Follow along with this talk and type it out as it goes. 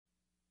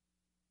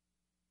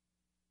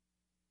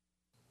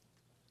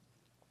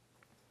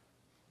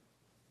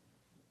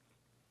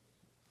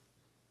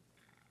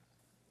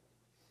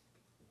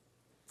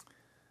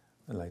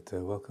I'd like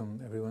to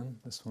welcome everyone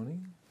this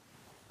morning.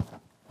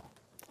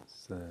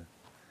 It's a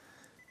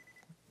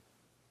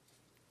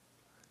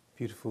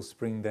beautiful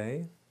spring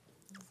day,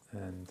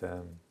 and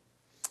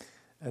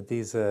at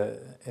these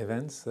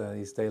events,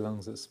 these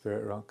day-longs at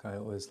Spirit Rock, I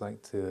always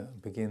like to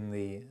begin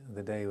the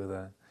day with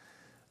a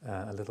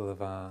little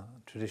of our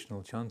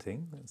traditional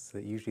chanting. That's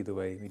usually the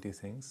way we do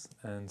things,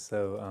 and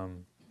so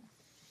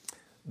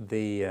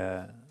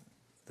the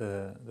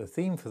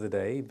theme for the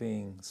day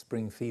being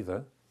spring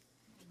fever.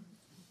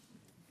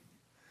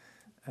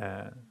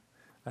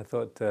 I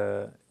thought,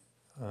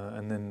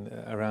 and then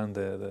around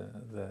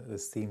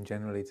this theme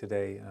generally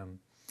today,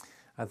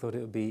 I thought it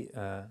would be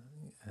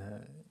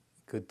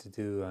good to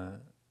do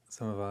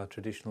some of our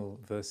traditional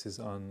verses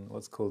on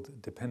what's called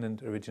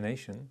dependent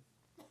origination.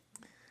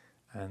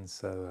 And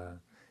so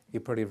you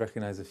probably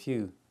recognize a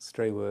few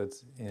stray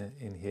words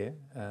in here.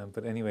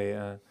 But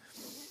anyway,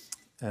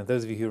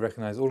 those of you who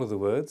recognize all of the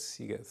words,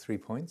 you get 3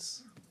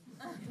 points.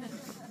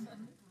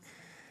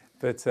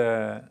 But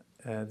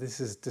this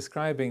is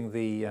describing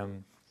the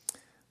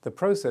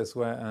process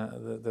where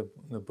the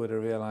Buddha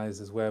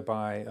realizes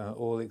whereby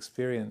all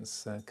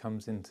experience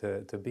comes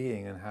into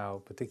being, and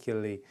how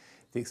particularly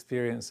the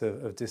experience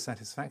of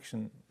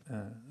dissatisfaction,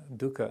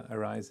 dukkha,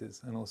 arises,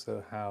 and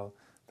also how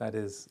that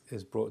is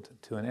brought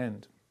to an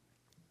end.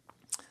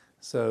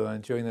 So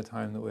during the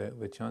time that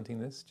we're chanting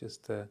this,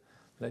 just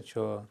let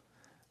your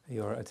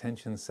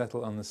attention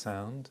settle on the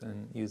sound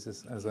and use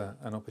this as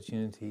an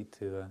opportunity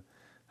to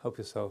help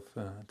yourself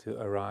to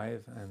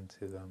arrive and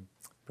to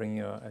bring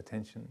your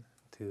attention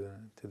to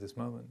this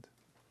moment.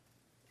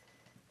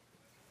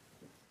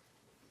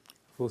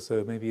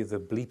 Also, maybe the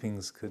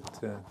bleepings could,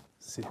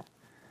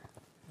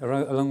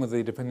 along with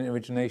the dependent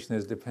origination,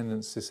 there's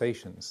dependent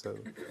cessation. So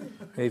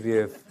maybe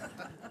if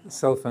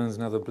cell phones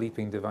and other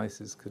bleeping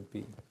devices could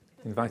be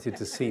invited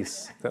to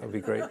cease, that would be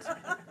great.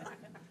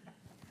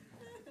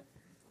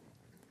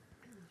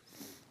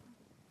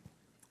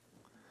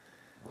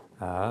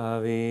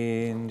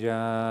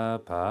 Avinja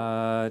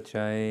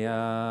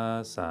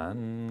pacaya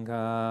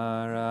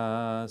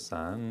sanghara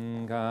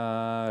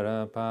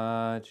sanghara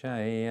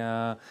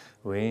pacaya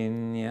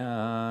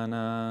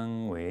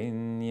vinyanang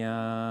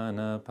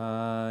vinyana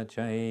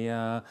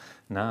pacaya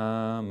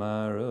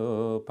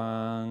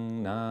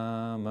namarupang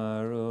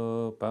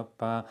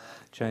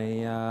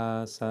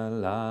namarupapacaya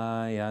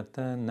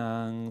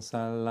salayatanang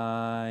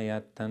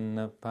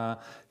salayatana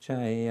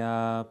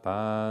pacaya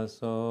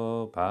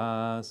paso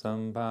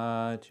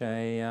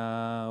pasampacaya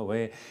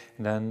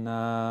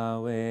vedana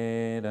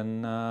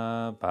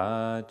vedana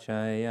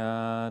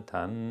pacaya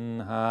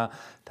tanha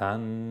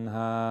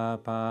tanha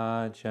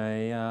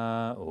pacaya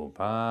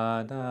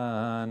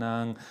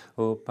upadanang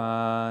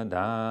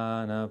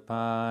upadana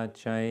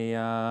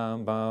pacaya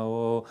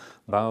bhavo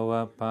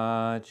bhava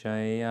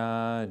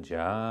pacaya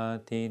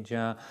jati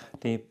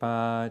jati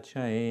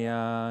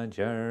pacaya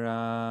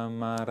jara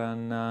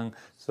maranang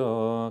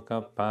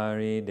soka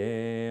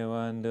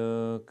parideva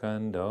dukkha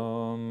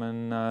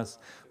domanas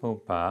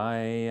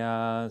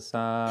upaya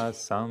sa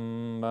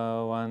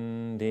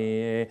sambhavandi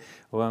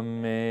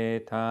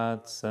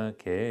vametatsa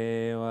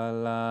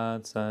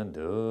kevalatsa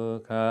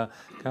dukkha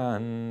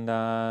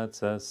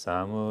kandatsa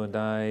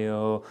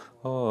samudayo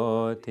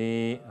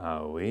hoti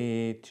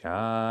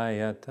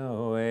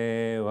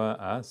avicchayataveva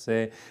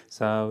ase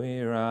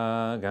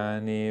saviraga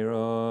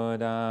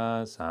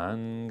nirodha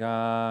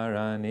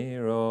sangara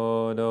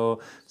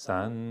nirodho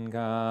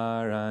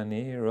sangara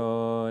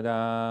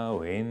nirodha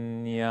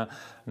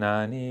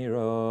vinyana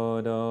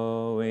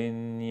nirodho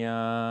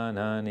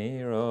vinyana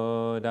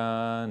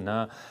nirodha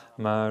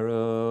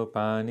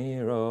namarupa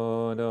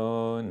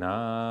nirodho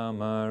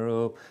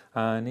namarupa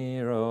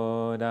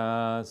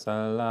anirodha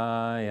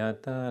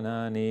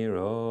salayatana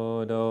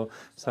nirodho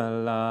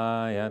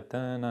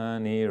salayatana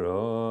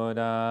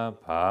nirodha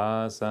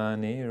pasa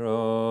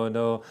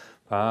nirodho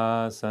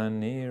pasa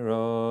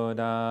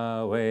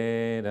nirodha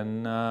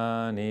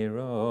vedana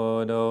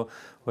nirodho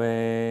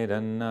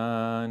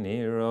vedana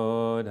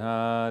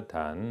nirodha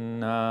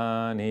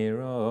tanha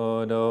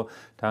nirodho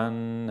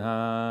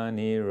tanha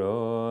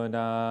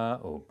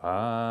nirodha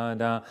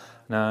upada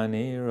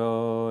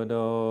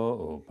nirodho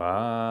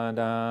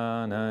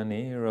upadana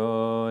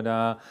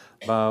nirodha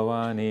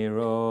bhava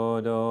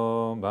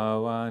nirodho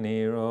bhava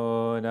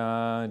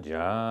nirodha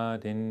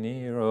jati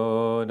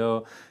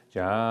nirodho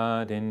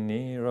jati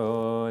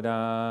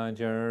nirodha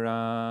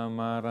jara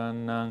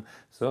maranang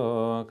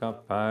soka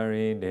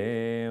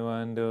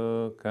parideva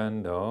dukkha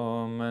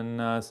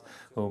domanas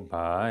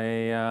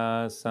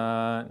upaya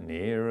sa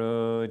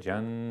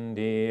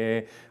nirujandi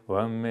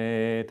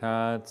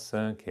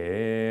vametatsa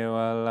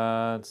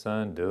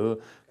kevalatsa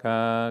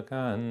dukkha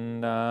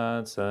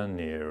kandatsa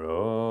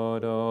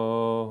nirodho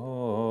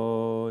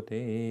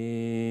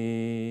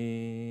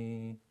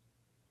hoti.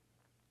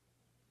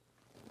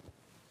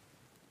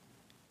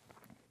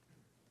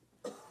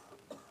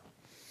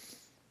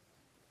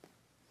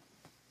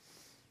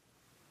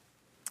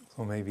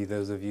 Or maybe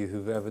those of you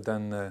who've ever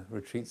done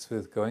retreats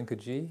with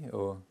Goenkaji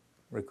or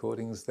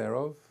recordings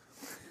thereof,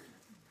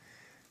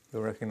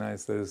 You'll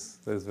recognize those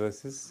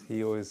verses.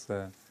 He always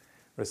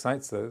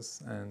recites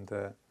those, and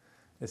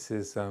this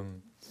is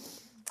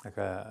like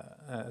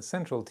a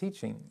central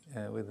teaching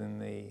within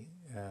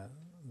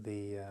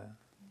the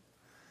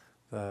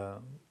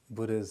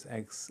Buddha's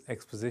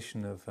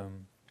exposition of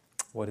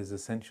what is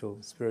essential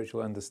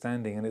spiritual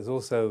understanding, and it's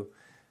also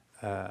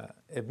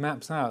it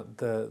maps out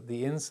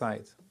the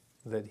insight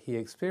that he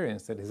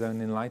experienced at his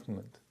own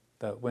enlightenment.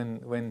 That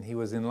when he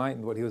was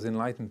enlightened, what he was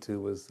enlightened to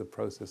was the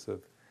process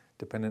of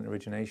dependent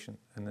origination,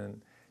 and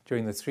then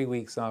during the 3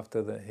 weeks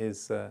after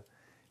his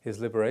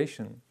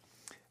liberation,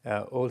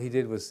 all he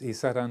did was he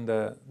sat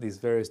under these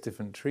various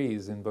different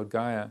trees in Bodh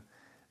Gaya,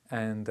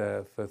 and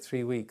for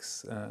 3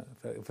 weeks,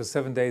 for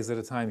 7 days at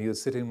a time, he would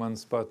sit in one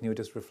spot and he would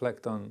just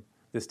reflect on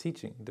this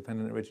teaching,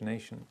 dependent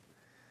origination.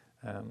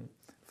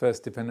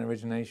 First dependent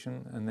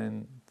origination,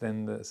 and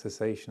then the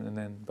cessation, and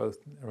then both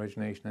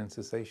origination and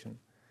cessation.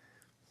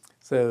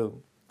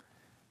 So,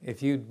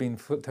 if you'd been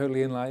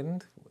totally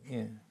enlightened,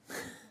 yeah,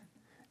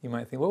 you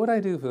might think, what would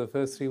I do for the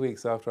first 3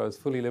 weeks after I was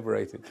fully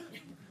liberated?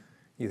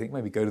 You think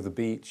maybe go to the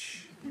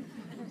beach,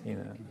 you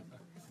know.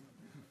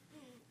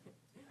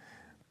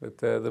 But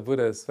the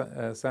Buddha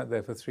sat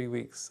there for 3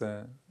 weeks,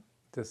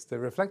 just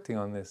reflecting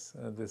on this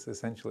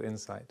essential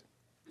insight.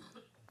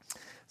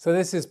 So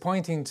this is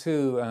pointing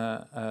to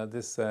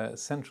this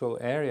central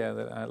area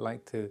that I'd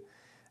like to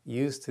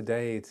use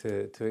today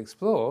to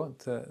explore,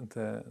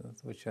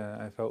 which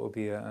I felt would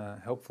be a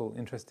helpful,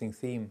 interesting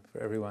theme for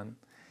everyone.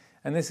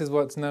 And this is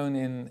what's known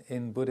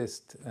in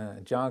Buddhist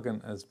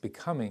jargon as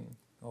becoming,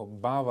 or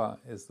bhava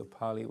is the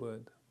Pali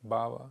word,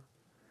 bhava.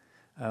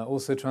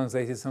 Also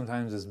translated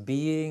sometimes as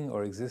being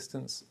or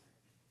existence.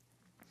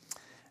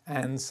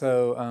 And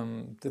so,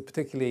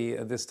 particularly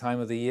at this time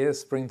of the year,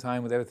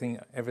 springtime, with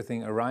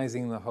everything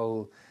arising, the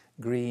whole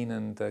green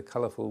and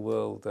colourful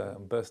world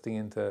bursting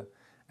into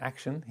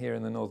action here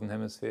in the Northern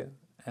Hemisphere.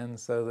 And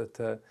so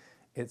that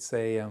it's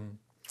I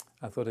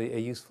thought a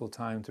useful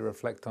time to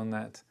reflect on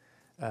that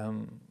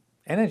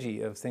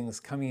energy of things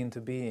coming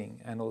into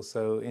being, and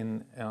also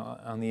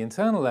on the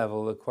internal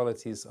level, the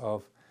qualities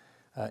of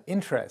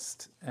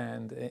interest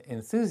and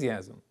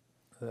enthusiasm,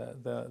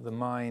 the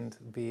mind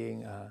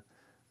being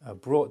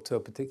brought to a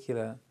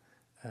particular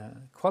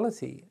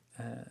quality,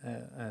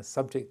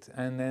 subject,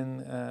 and then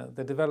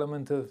the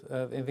development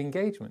of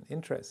engagement,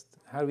 interest.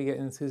 How do we get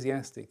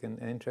enthusiastic and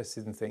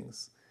interested in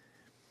things?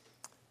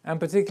 And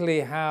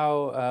particularly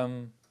how,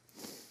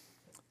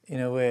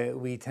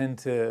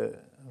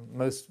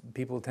 most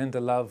people tend to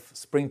love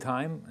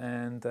springtime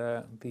and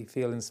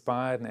feel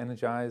inspired and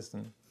energized,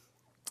 and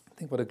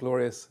think what a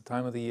glorious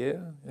time of the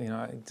year.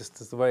 Just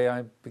as the way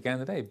I began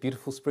the day,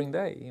 beautiful spring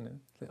day.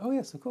 Oh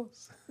yes, of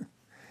course.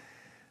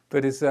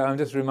 But I'm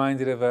just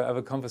reminded of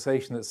a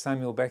conversation that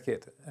Samuel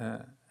Beckett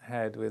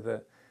had with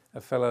a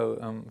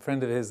fellow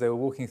friend of his. They were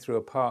walking through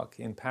a park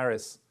in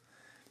Paris,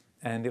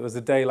 and it was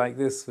a day like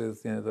this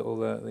with all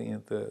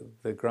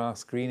the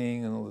grass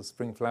greening and all the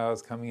spring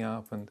flowers coming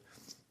up, and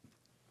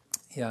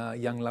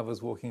young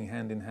lovers walking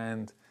hand in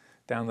hand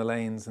down the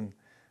lanes.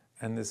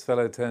 And this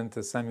fellow turned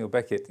to Samuel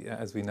Beckett,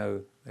 as we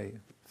know, a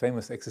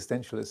famous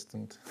existentialist,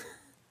 and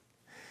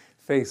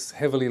face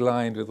heavily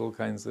lined with all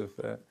kinds of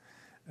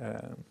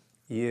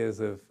years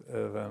of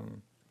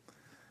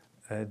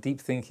deep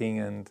thinking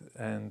and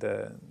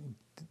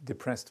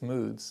depressed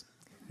moods.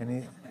 And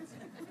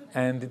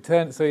he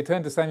turned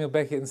to Samuel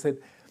Beckett and said,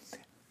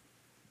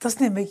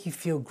 "Doesn't it make you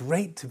feel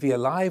great to be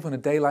alive on a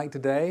day like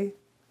today?"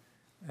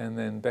 And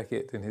then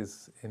Beckett, in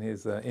his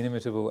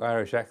inimitable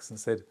Irish accent,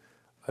 said,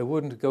 "I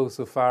wouldn't go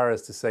so far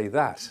as to say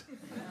that."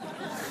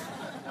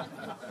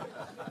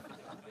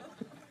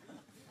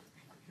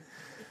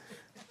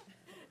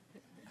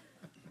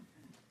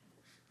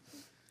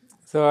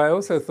 So I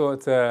also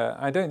thought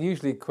I don't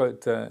usually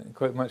quote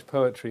much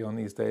poetry on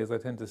these days. I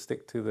tend to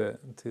stick to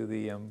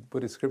the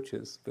Buddhist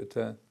scriptures.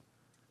 But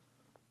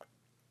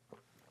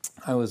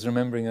I was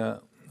remembering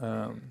a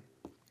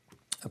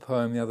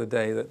poem the other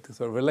day that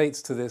sort of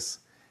relates to this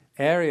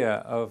area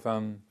of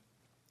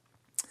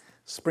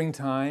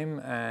springtime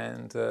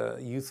and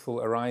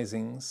youthful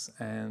arisings,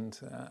 and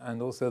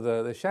also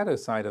the shadow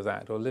side of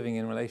that, or living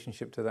in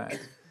relationship to that,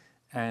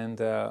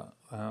 and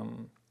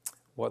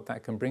what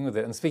that can bring with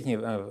it. And speaking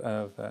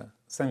of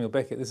Samuel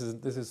Beckett, this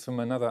is from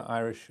another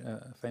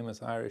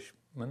famous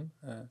Irishman.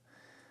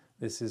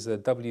 This is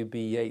W.B.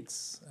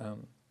 Yeats.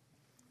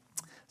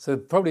 So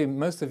probably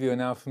most of you are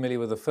now familiar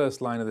with the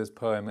first line of this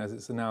poem, as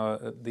it's now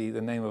the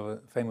name of a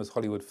famous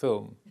Hollywood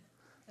film,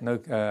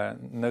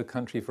 No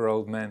Country for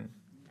Old Men.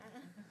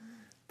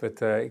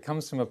 But it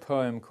comes from a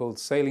poem called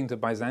Sailing to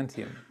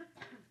Byzantium.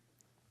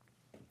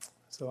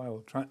 So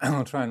I'll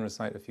try and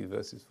recite a few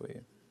verses for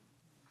you.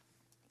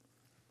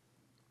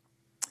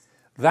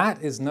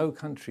 That is no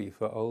country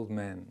for old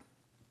men,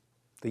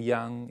 the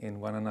young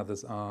in one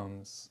another's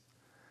arms,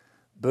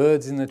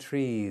 birds in the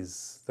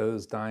trees,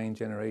 those dying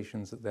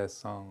generations at their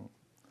song,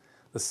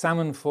 the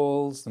salmon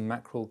falls, the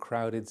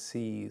mackerel-crowded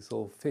seas,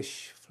 all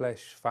fish,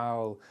 flesh,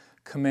 fowl,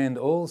 commend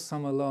all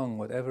summer long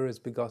whatever is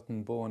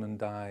begotten, born and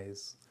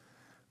dies,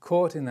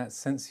 caught in that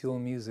sensual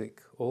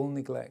music, all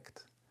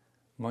neglect,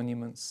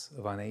 monuments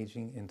of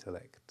unaging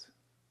intellect.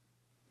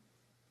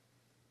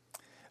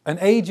 An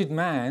aged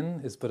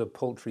man is but a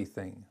paltry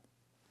thing,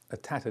 a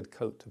tattered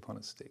coat upon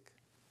a stick.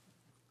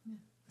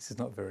 This is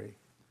not very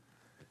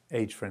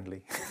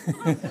age-friendly.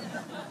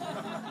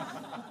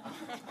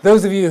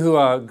 Those of you who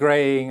are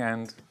greying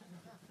and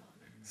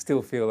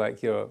still feel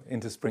like you're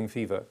into spring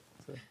fever.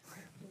 So,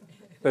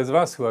 those of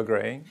us who are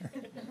greying.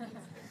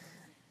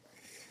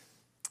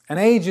 An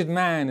aged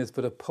man is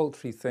but a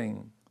paltry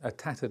thing, a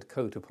tattered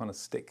coat upon a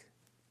stick,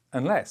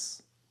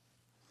 unless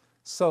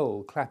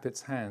soul clap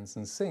its hands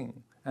and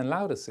sing, and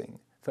louder sing,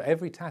 for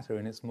every tatter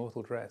in its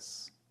mortal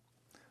dress.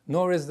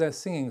 Nor is there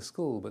singing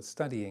school but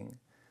studying,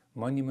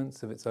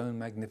 monuments of its own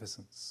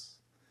magnificence.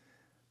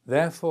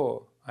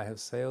 Therefore I have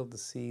sailed the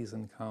seas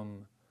and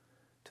come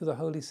to the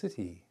holy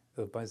city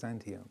of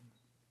Byzantium.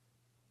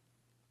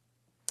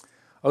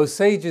 O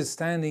sages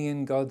standing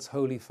in God's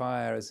holy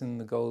fire, as in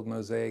the gold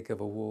mosaic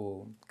of a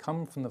wall,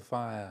 come from the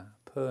fire,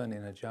 Purn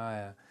in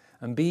Ajahn,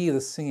 and be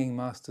the singing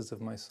masters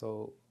of my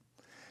soul.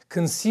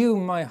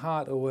 Consume my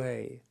heart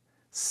away,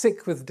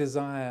 sick with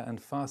desire and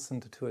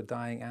fastened to a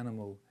dying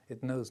animal,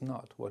 it knows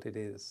not what it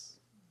is,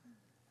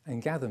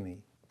 and gather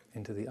me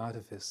into the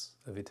artifice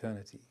of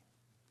eternity.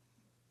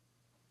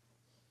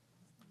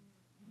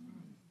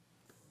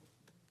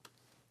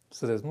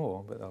 So there's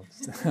more, but I'll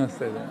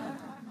say that.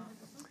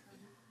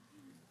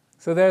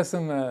 So there are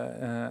some,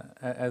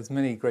 as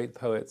many great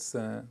poets,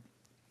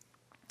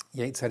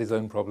 Yeats had his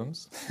own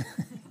problems.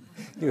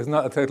 He was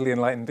not a totally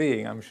enlightened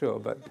being, I'm sure,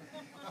 but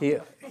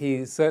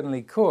he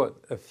certainly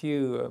caught a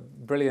few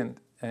brilliant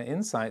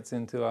insights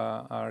into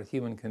our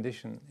human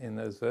condition in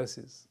those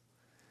verses.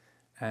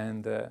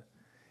 And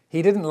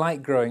he didn't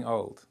like growing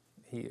old.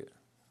 He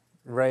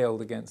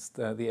railed against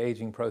the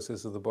aging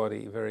process of the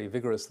body very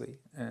vigorously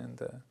and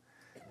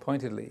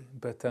pointedly.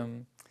 But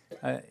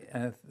I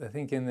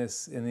think in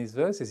these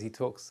verses he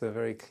talks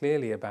very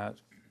clearly about,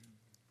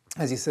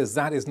 as he says,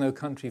 that is no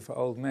country for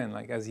old men.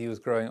 Like as he was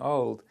growing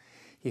old,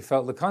 he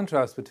felt the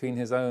contrast between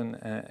his own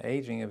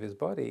aging of his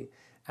body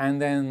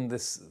and then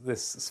this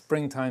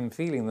springtime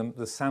feeling,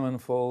 the salmon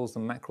falls, the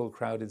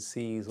mackerel-crowded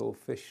seas, all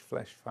fish,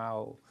 flesh,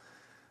 fowl,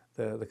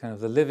 the kind of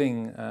the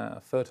living,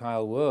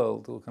 fertile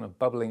world, all kind of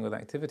bubbling with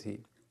activity.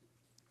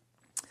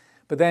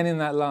 But then in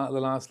that the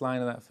last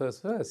line of that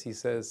first verse, he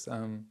says,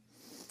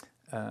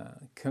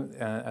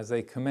 as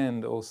they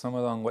commend all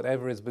summer long,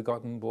 whatever is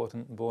begotten,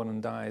 born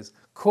and dies,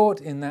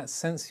 caught in that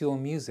sensual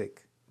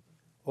music,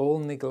 all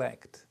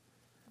neglect,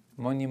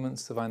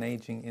 monuments of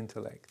unaging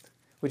intellect,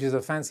 which is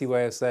a fancy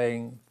way of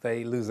saying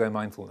they lose their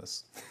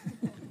mindfulness.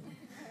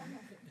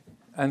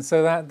 And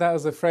so that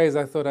was a phrase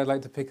I thought I'd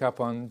like to pick up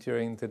on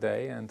during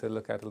today and to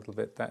look at a little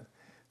bit, that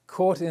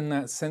caught in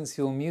that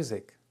sensual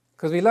music.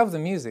 Because we love the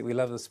music, we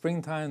love the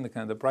springtime, the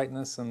kind of the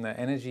brightness and the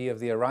energy of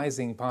the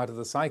arising part of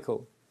the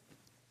cycle.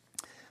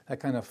 That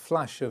kind of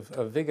flush of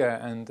vigor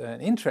and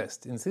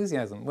interest,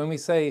 enthusiasm. When we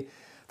say,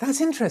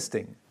 that's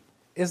interesting,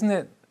 isn't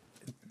it?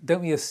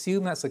 Don't we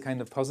assume that's a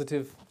kind of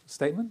positive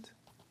statement?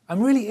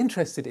 I'm really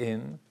interested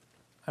in,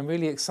 I'm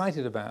really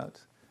excited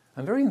about,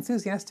 I'm very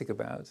enthusiastic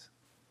about.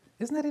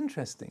 Isn't that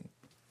interesting?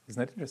 Isn't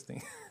that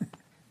interesting?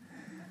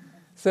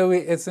 So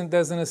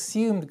there's an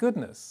assumed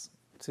goodness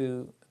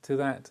to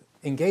that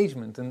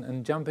engagement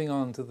and jumping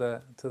on to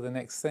the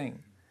next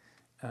thing.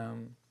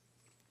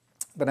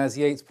 But as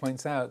Yeats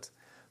points out,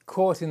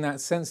 caught in that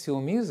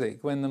sensual music,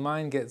 when the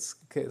mind gets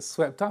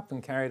swept up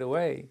and carried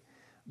away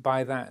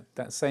by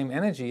that same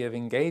energy of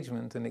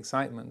engagement and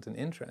excitement and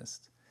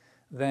interest,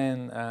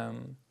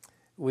 then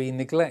we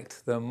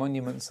neglect the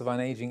monuments of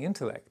unaging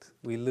intellect.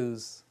 We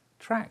lose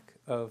track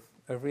of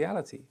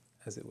reality,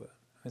 as it were.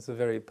 It's a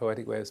very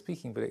poetic way of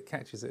speaking, but it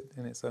catches it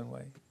in its own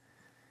way.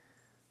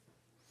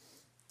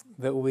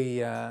 That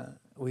we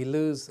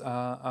lose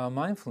our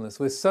mindfulness.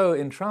 We're so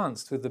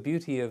entranced with the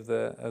beauty of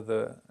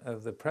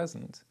the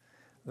present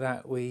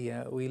that we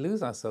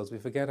lose ourselves. We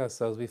forget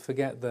ourselves. We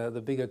forget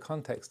the bigger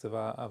context of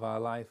our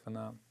life and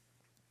our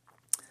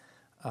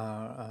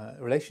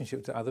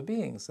relationship to other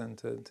beings and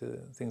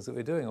to things that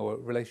we're doing, or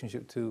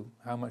relationship to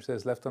how much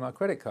there's left on our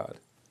credit card.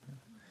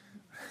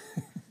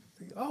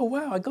 Oh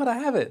wow, I gotta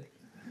have it.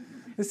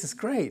 This is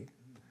great.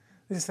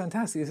 This is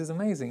fantastic. This is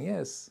amazing.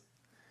 Yes.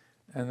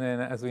 And then,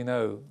 as we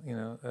know,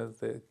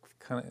 the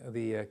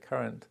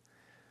current.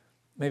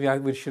 Maybe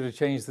we should have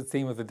changed the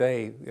theme of the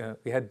day.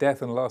 We had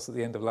death and loss at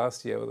the end of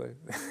last year, or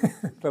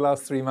the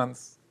last 3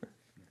 months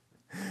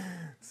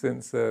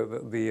since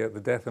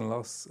the death and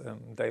loss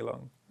day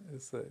long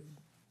has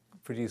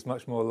produced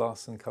much more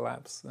loss and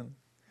collapse, and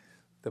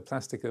the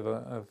plastic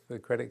of the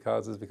credit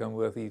cards has become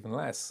worth even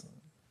less.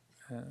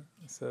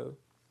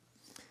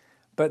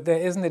 But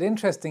isn't it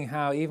interesting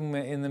how even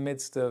in the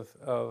midst of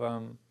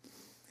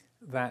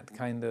that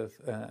kind of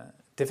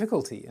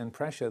difficulty and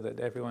pressure that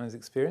everyone is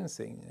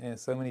experiencing,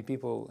 so many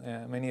people,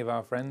 many of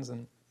our friends,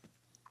 and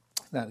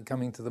that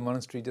coming to the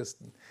monastery just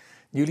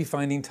newly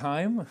finding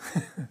time,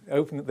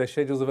 their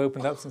schedules have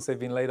opened up since they've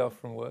been laid off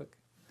from work,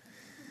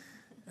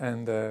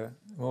 and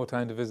more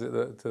time to visit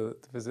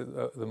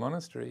the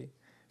monastery.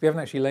 We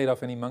haven't actually laid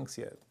off any monks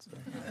yet. So.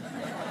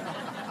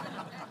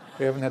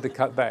 We haven't had to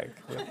cut back.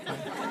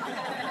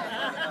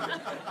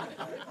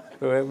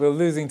 We're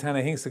losing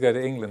Tanner Hinks to go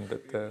to England,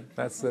 but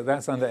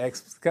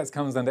that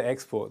comes under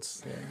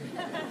exports. Yeah.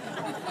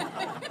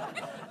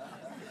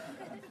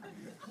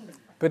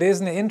 But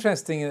isn't it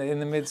interesting, in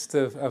the midst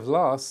of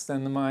loss,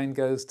 then the mind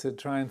goes to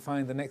try and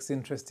find the next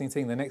interesting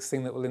thing, the next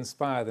thing that will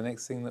inspire, the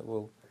next thing that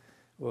will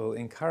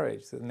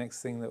encourage, the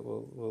next thing that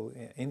will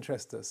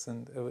interest us,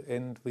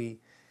 and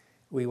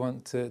we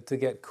want to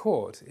get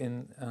caught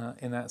in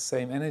that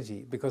same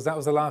energy, because that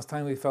was the last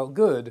time we felt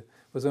good,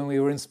 was when we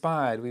were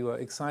inspired, we were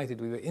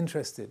excited, we were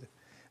interested.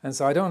 And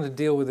so I don't want to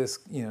deal with this,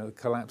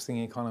 collapsing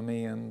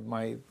economy and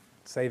my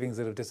savings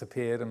that have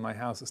disappeared and my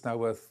house that's now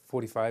worth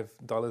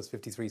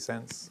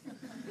 $45.53.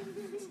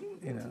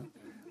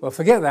 Well,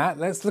 forget that.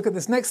 Let's look at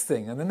this next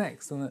thing, and the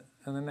next, and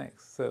the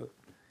next. So,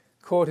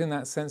 caught in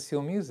that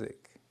sensual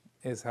music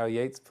is how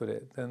Yeats put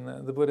it. And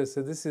the Buddha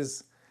said this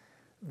is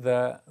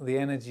the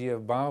energy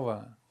of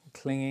bhava,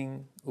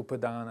 clinging,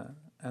 upadana,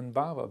 and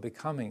bhava,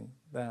 becoming.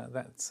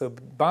 So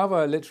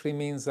bhava literally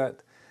means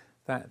that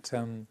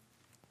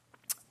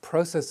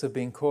process of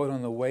being caught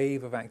on the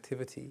wave of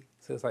activity.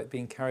 So it's like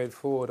being carried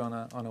forward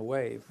on a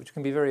wave, which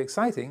can be very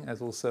exciting,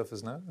 as all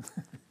surfers know.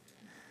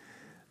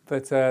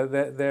 But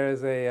there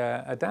is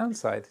a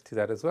downside to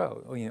that as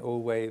well.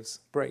 All waves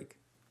break.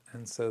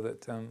 And so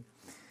that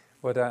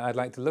what I'd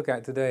like to look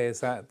at today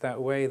is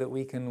that way that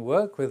we can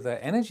work with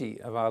the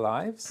energy of our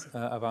lives,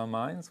 of our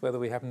minds, whether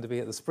we happen to be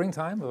at the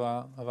springtime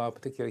of our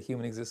particular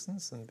human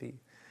existence and be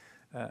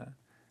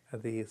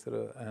at the sort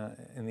of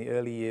in the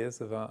early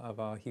years of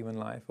our human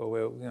life, or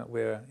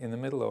we're in the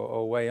middle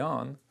or way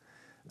on.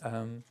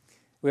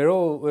 We're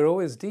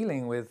always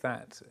dealing with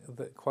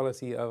the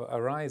quality of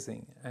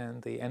arising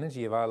and the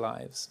energy of our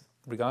lives,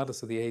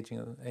 regardless of the age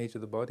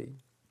of the body.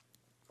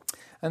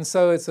 And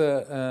so it's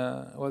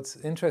what's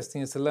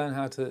interesting is to learn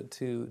how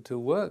to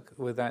work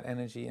with that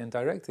energy and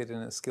direct it in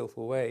a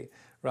skillful way,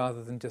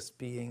 rather than just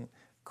being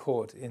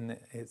caught in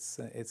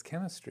its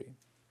chemistry.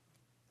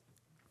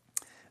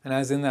 And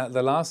as in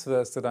the last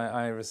verse that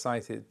I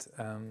recited,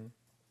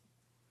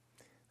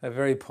 a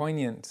very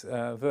poignant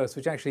verse,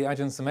 which actually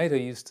Ajahn Sumedho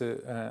used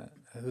to,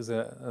 who's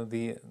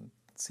the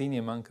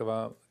senior monk of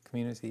our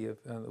community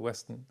of the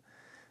Western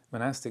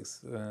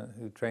monastics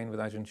who trained with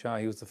Ajahn Chah.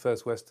 He was the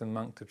first Western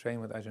monk to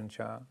train with Ajahn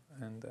Chah,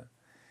 and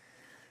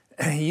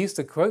he used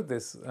to quote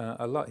this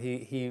a lot.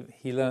 He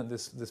learned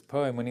this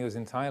poem when he was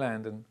in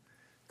Thailand and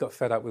got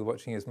fed up with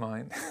watching his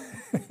mind.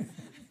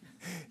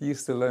 He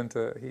used to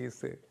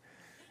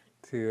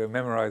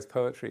memorize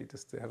poetry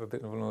just to have a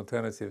bit of an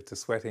alternative to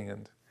sweating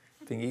and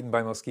being eaten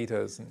by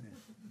mosquitoes and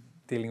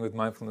dealing with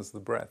mindfulness of the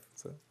breath.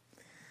 So,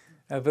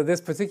 but this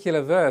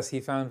particular verse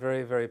he found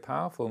very, very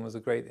powerful and was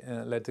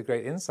led to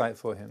great insight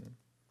for him,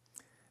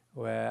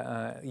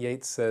 where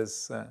Yeats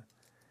says,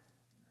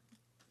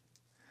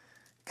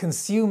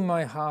 "Consume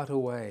my heart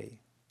away,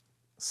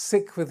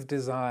 sick with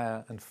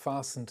desire and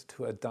fastened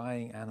to a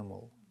dying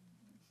animal.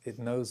 It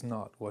knows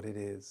not what it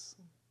is.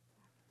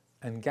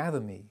 And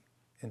gather me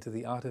into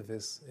the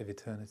artifice of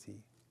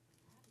eternity."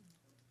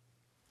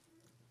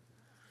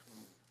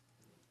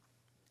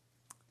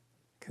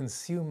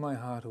 Consume my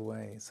heart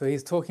away. So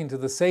he's talking to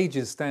the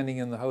sages standing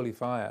in the holy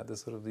fire,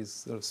 these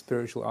sort of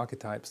spiritual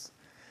archetypes.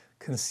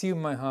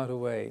 Consume my heart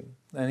away.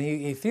 And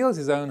he feels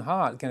his own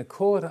heart kind of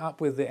caught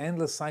up with the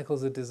endless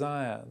cycles of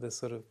desire, this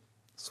sort of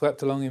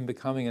swept along in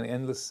becoming an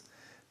endless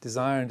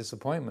desire and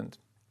disappointment,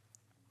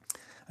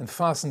 and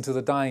fastened to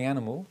the dying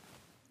animal.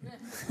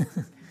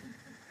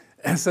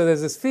 And so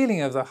there's this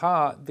feeling of the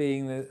heart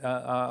being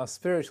our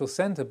spiritual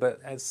center, but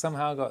it's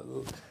somehow got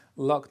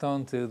locked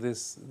onto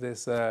this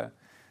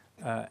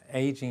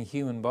aging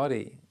human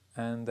body,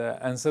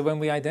 and so when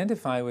we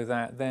identify with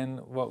that, then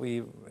what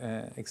we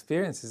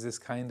experience is this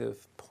kind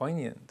of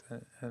poignant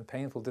and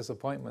painful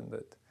disappointment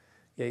that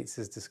Yeats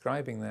is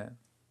describing there.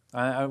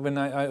 When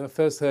I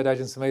first heard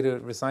Ajahn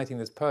Sumedho reciting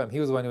this poem, he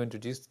was the one who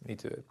introduced me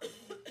to it.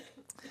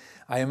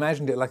 I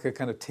imagined it like a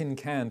kind of tin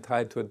can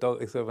tied to a dog,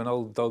 sort of an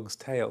old dog's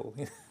tail,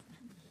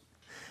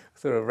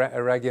 sort of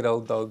a ragged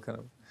old dog kind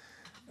of,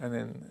 and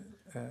then.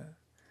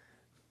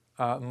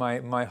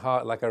 My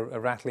heart like a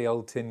rattly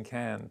old tin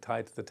can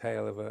tied to the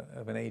tail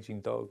of an aging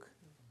dog.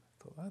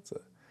 I thought, that's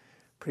a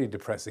pretty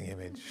depressing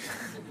image.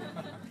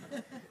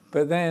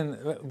 But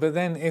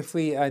then if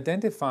we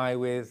identify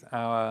with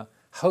our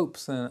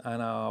hopes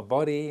and our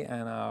body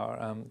and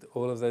our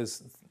all of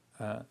those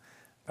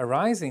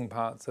arising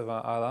parts of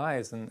our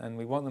lives, and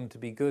we want them to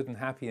be good and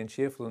happy and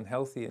cheerful and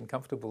healthy and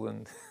comfortable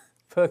and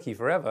perky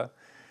forever,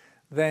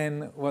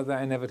 then what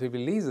that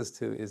inevitably leads us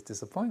to is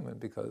disappointment,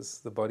 because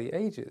the body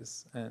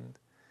ages and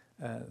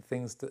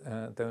things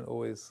don't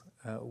always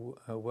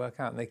work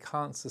out, and they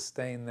can't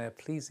sustain their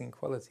pleasing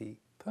quality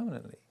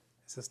permanently.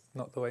 It's just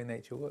not the way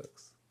nature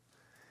works.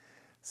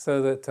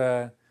 So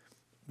that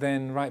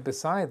then right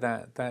beside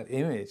that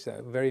image,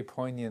 that very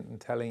poignant and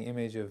telling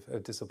image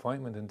of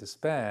disappointment and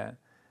despair,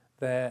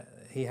 there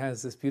he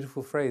has this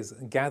beautiful phrase,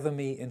 "Gather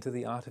me into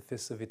the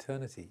artifice of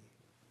eternity."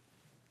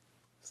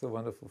 It's a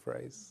wonderful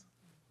phrase.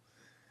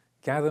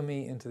 Gather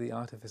me into the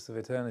artifice of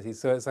eternity.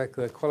 So it's like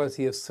the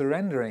quality of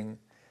surrendering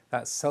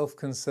that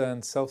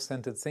self-concerned,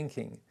 self-centered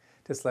thinking.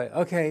 Just like,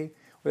 okay,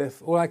 well,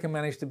 if all I can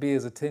manage to be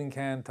is a tin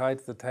can tied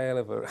to the tail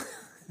of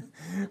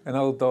an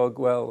old dog,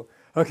 well,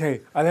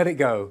 okay, I let it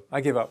go.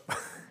 I give up.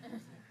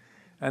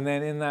 And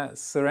then in that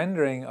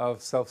surrendering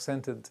of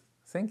self-centered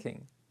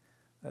thinking,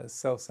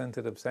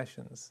 self-centered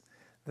obsessions,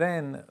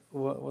 then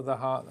what the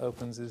heart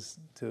opens is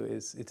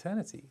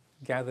eternity,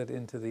 gathered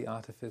into the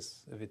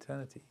artifice of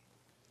eternity.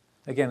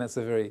 Again, that's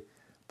a very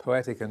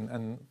poetic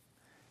and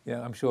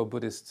I'm sure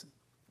Buddhist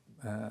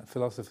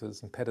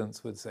philosophers and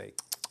pedants would say,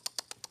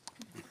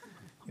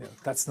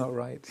 that's not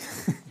right.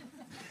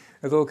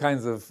 There's all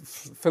kinds of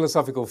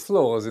philosophical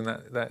flaws in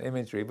that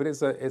imagery, but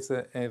it's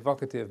an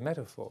evocative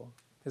metaphor,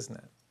 isn't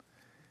it?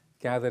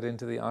 Gathered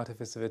into the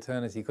artifice of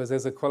eternity, because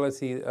there's a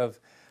quality of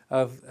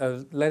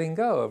letting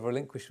go, of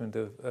relinquishment,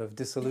 of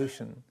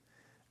dissolution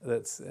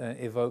that's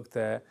evoked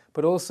there,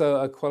 but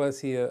also a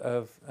quality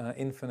of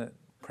infinite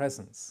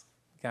presence,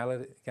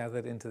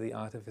 gathered into the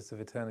artifice of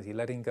eternity,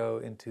 letting go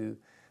into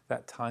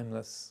that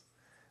timeless,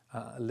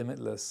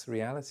 limitless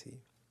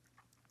reality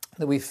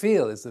that we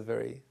feel is the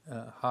very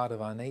heart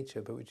of our nature,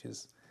 but which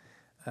is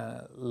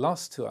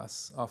lost to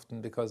us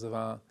often because of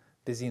our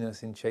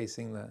busyness in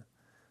chasing the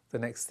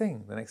next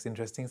thing, the next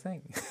interesting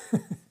thing.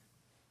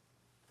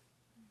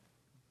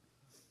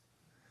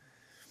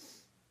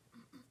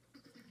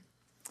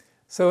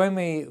 So when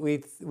we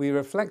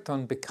reflect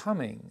on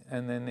becoming,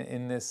 and then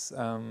in this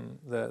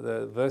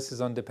the verses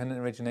on dependent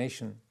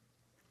origination,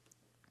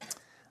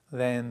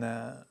 then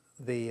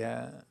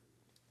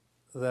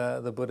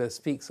the Buddha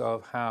speaks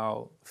of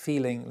how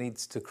feeling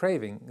leads to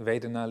craving,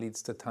 Vedana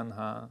leads to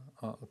tanha,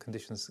 or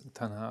conditions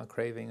tanha,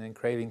 craving, and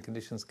craving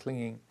conditions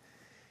clinging,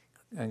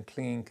 and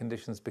clinging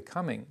conditions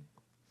becoming,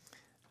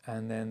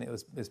 and then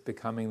it's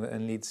becoming that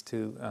and leads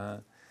to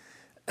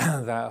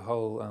that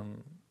whole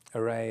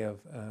array of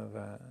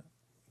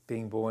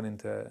being born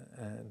into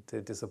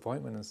to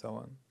disappointment and so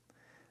on.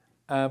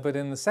 But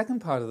in the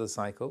second part of the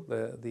cycle,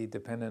 the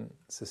dependent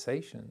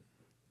cessation,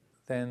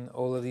 then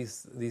all of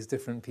these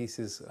different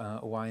pieces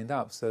wind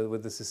up. So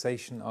with the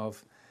cessation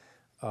of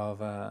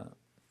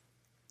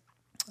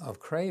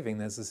craving,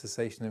 there's a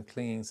cessation of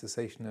clinging.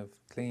 Cessation of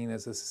clinging,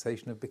 there's a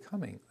cessation of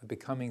becoming. The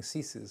becoming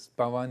ceases,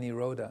 bhava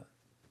nirodha.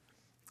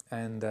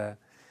 And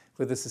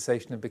with the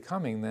cessation of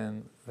becoming,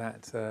 then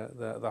that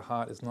the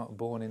heart is not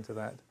born into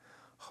that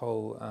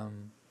whole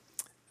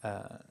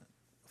kind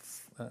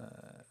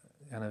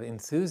of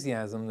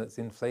enthusiasm that's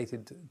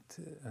inflated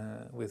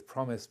with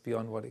promise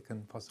beyond what it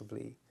can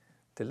possibly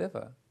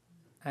deliver,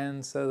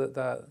 and so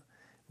that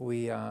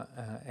we are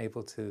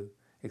able to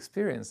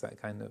experience that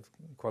kind of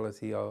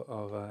quality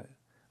of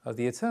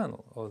the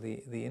eternal or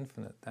the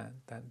infinite,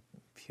 that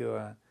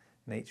pure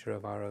nature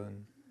of our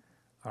own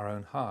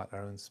heart,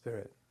 our own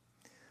spirit.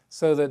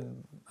 So that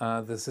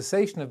the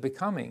cessation of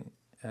becoming,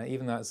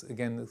 even though it's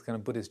again this kind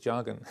of Buddhist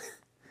jargon,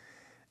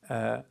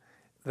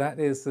 that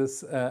is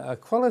this a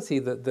quality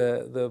that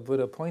the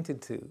Buddha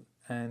pointed to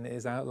and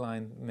is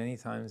outlined many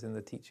times in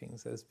the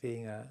teachings as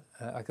being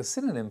like a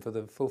synonym for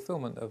the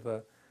fulfillment of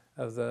the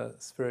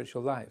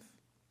spiritual life.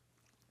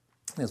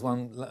 There's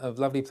a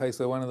lovely place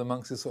where one of the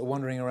monks is sort of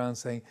wandering around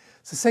saying,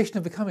 "Cessation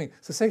of becoming,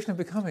 cessation of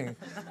becoming."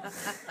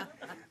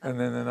 And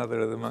then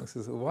another of the monks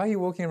says, "Why are you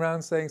walking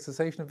around saying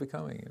cessation of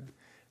becoming?"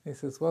 He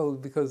says, "Well,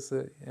 because,"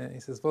 he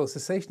says, "well,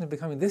 cessation of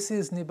becoming, this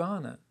is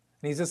Nibbana."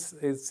 And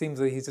it seems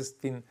that he's just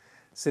been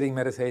sitting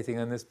meditating,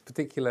 and this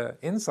particular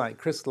insight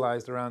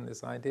crystallized around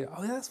this idea.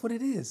 Oh, that's what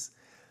it is.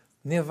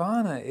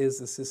 Nirvana is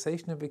the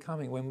cessation of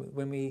becoming.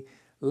 When we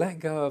let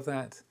go of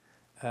that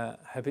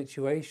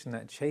habituation,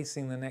 that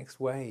chasing the next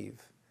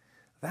wave,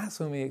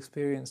 that's when we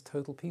experience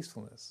total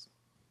peacefulness.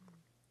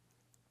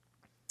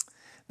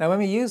 Now, when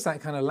we use that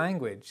kind of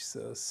language,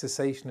 so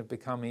cessation of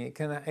becoming, it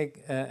can,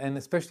 and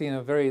especially in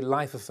a very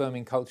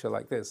life-affirming culture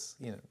like this,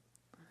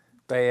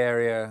 Bay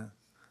Area,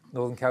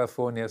 Northern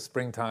California,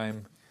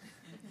 springtime,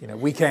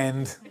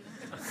 weekend.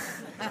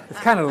 It's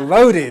kind of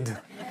loaded.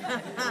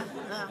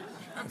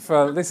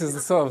 This is the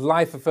sort of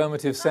life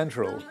affirmative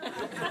central.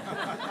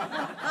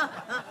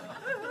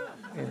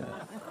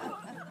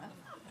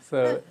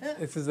 So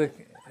this is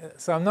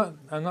So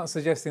I'm not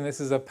suggesting this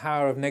is a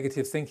power of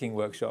negative thinking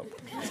workshop.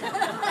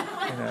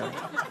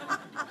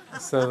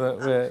 So that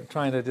we're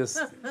trying to just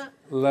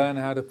learn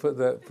how to put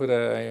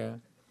a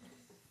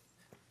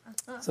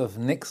sort of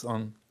nix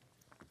on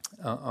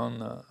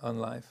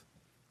life.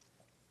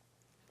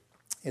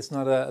 It's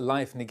not a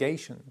life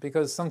negation,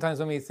 because sometimes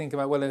when we think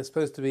about, well, it's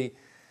supposed to be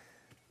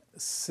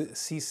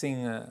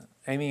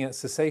aiming at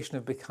cessation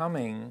of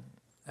becoming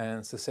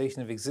and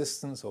cessation of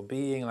existence or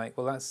being, like,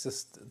 well, that's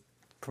just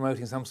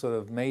promoting some sort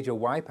of major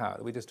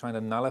wipeout. We're just trying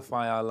to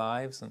nullify our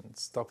lives and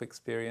stop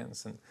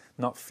experience and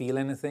not feel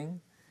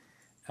anything.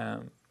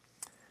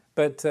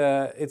 But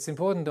it's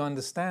important to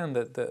understand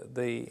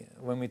that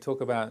when we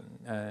talk about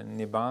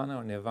nibbana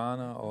or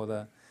nirvana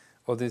or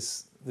or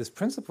this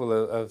principle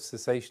of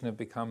cessation of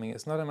becoming.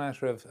 It's not a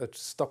matter of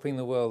stopping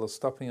the world or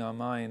stopping our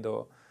mind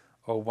or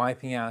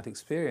wiping out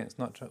experience.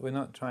 We're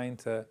not trying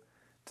to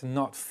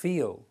not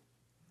feel.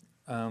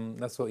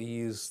 That's what you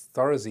use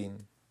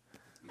Thorazine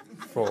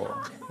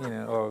for,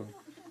 or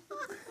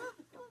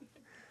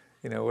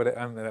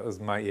that was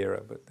my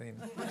era, but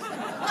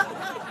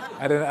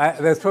I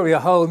don't. There's probably a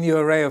whole new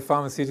array of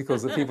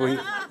pharmaceuticals that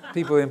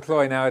people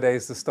employ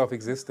nowadays to stop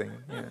existing.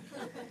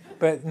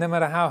 But no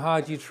matter how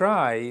hard you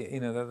try,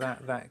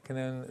 that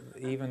can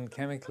even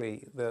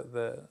chemically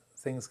the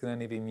things can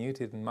only be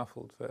muted and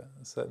muffled for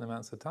certain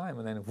amounts of time,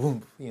 and then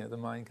whoomp, the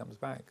mind comes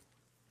back.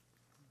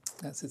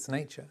 That's its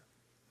nature.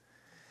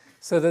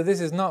 So that this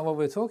is not what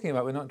we're talking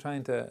about. We're not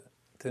trying to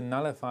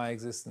nullify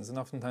existence, and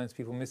oftentimes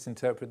people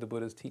misinterpret the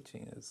Buddha's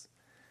teaching as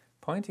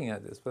pointing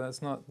at this, but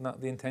that's not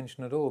the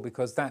intention at all,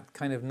 because that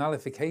kind of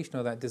nullification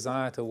or that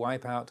desire to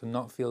wipe out, to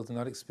not feel, to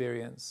not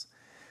experience,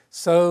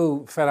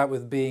 so fed up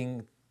with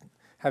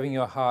having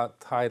your heart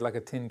tied like a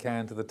tin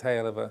can to the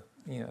tail of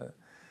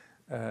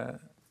a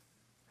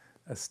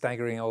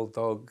staggering old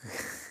dog.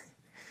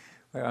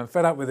 I'm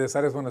fed up with this.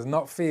 I just want to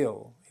not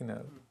feel.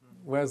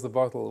 Where's the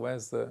bottle?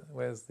 Where's the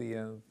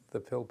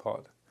pill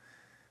pot?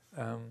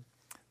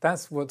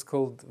 That's what's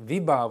called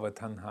vibhava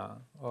tanha,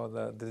 or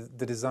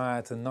the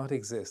desire to not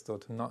exist or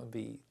to not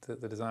be,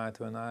 the desire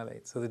to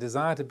annihilate. So the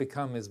desire to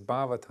become is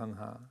bhava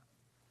tanha,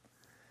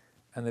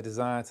 and the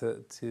desire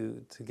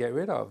to get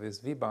rid of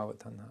is vibhava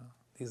tanha.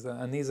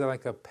 These are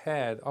like a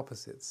paired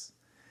opposites,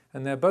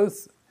 and they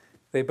both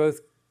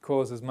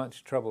cause as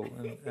much trouble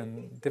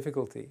and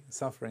difficulty,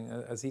 suffering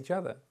as each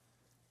other.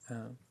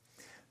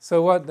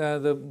 So what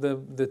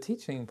the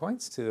teaching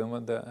points to, and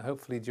what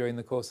hopefully during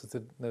the course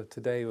of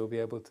today we'll be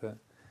able to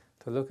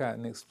look at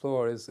and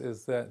explore, is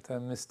that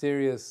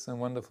mysterious and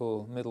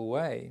wonderful middle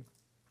way,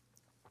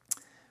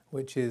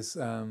 which is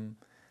in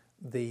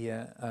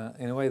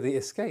a way the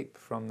escape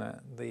from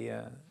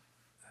the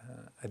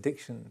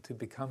addiction to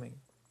becoming,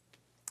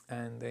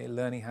 and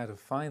learning how to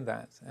find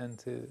that and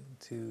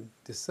to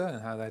discern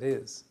how that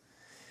is.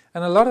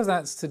 And a lot of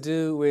that's to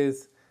do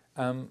with,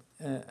 again,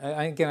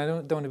 I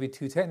don't want to be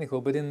too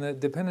technical, but in the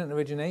dependent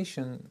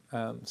origination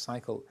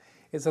cycle,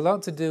 it's a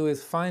lot to do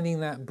with finding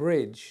that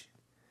bridge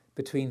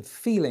between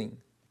feeling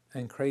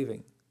and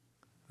craving,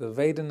 the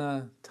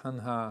Vedana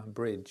Tanha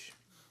bridge.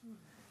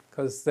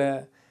 Because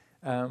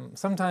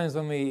sometimes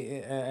when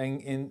we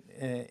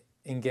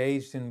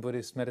engaged in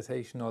Buddhist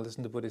meditation or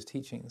listen to Buddhist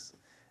teachings,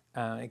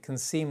 it can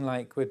seem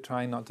like we're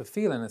trying not to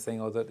feel anything,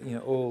 or that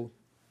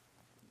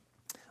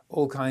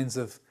all kinds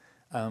of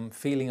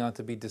feeling are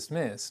to be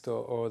dismissed,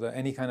 or that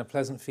any kind of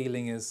pleasant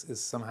feeling is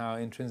somehow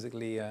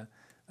intrinsically a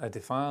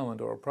defilement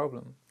or a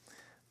problem.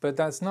 But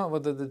that's not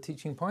what the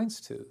teaching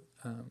points to,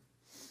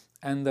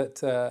 and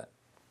that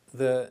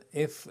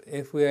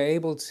if we are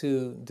able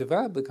to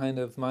develop the kind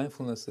of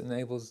mindfulness that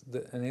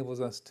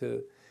enables us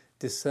to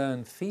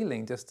discern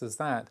feeling just as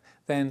that,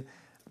 then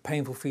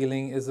painful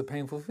feeling is a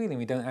painful feeling.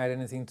 We don't add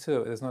anything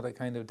to it. There's not a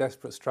kind of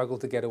desperate struggle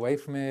to get away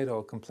from it,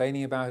 or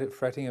complaining about it,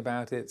 fretting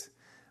about it,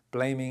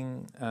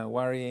 blaming,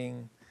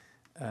 worrying,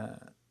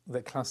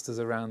 that clusters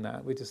around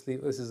that. We just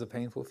leave, this is a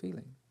painful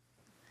feeling.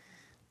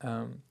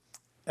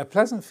 A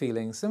pleasant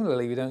feeling,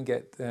 similarly, we don't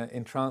get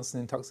entranced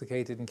and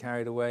intoxicated and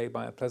carried away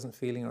by a pleasant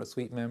feeling or a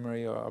sweet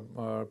memory or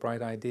a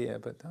bright idea,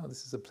 but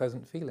this is a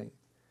pleasant feeling.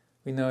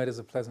 We know it as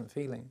a pleasant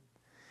feeling.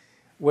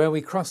 Where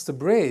we cross the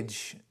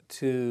bridge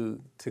to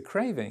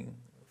craving,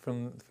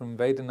 from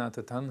Vedana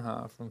to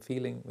Tanha, from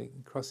feeling,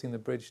 crossing the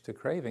bridge to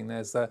craving,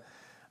 there's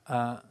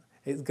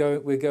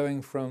we're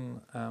going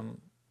from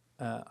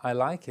I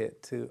like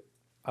it to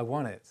I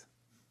want it,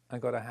 I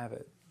got to have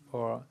it,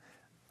 or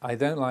I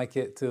don't like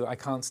it to I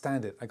can't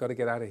stand it, I got to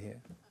get out of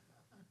here.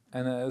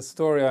 And a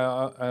story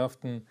I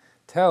often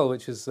tell,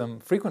 which is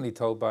frequently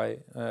told by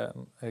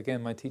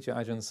again my teacher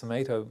Ajahn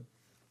Sumedho,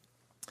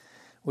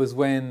 was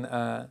when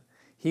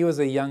he was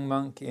a young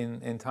monk in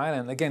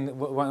Thailand. Again,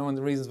 one of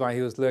the reasons why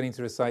he was learning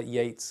to recite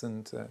Yeats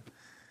and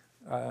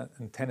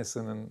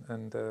Tennyson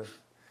and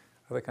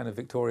other kind of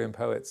Victorian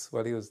poets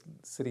while he was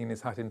sitting in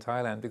his hut in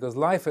Thailand, because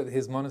life at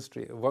his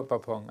monastery, Wat Pah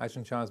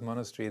Ajahn Chah's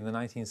monastery in the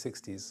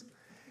 1960s,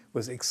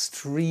 was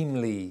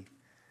extremely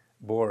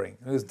boring.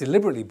 It was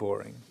deliberately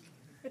boring,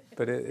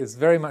 but it's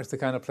very much the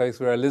kind of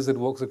place where a lizard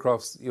walks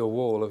across your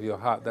wall of your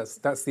hut.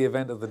 That's the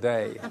event of the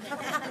day,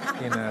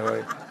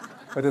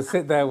 But to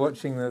sit there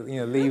watching the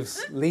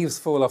leaves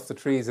fall off the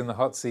trees in the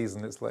hot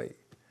season, it's like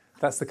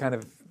that's the kind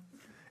of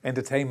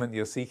entertainment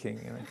you're seeking.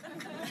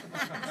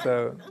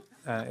 So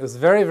it was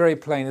very, very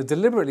plain. It was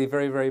deliberately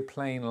very, very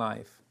plain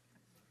life.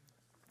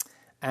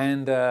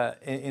 And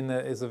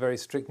it's a very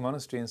strict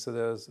monastery, and so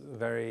there was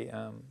very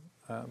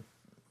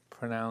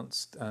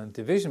pronounced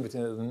division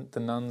between the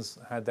nuns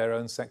had their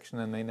own section,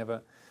 and they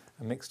never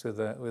mixed with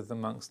the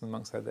monks. The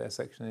monks had their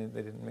section, and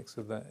they didn't mix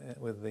with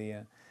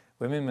the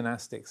women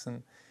monastics.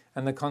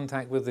 And the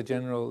contact with the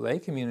general lay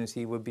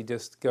community would be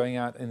just going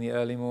out in the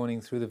early morning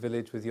through the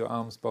village with your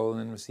alms bowl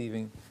and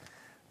receiving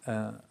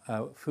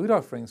food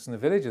offerings from the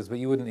villagers, but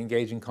you wouldn't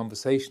engage in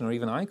conversation or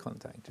even eye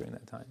contact during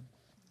that time.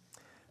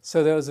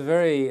 So there was a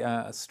very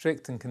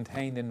strict and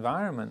contained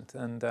environment,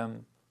 and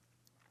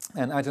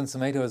Ajahn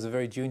Sumedho was a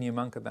very junior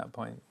monk at that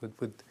point,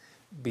 would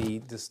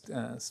be just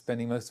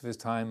spending most of his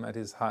time at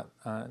his hut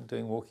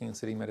doing walking and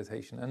sitting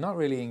meditation, and not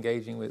really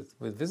engaging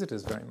with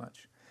visitors very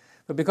much.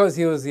 But because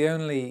he was the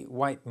only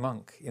white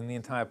monk in the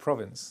entire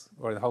province,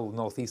 or the whole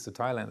northeast of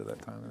Thailand at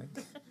that time, I think,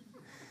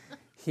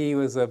 he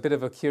was a bit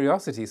of a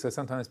curiosity, so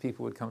sometimes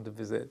people would come to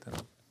visit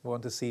and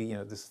want to see,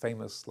 this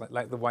famous,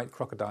 like the white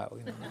crocodile,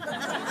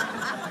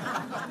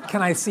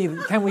 Can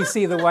we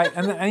see the white,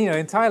 and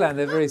in Thailand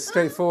they're very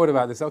straightforward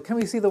about this. Oh, can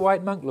we see the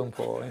white monk Luang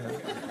Por?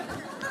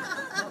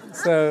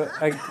 So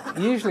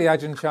usually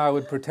Ajahn Chah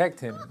would protect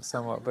him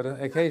somewhat, but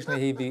occasionally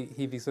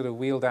he'd be sort of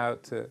wheeled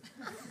out to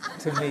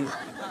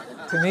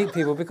meet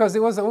people, because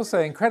it was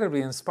also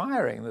incredibly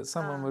inspiring that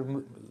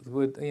someone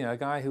would a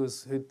guy who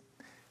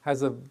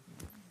has a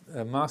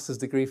master's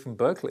degree from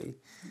Berkeley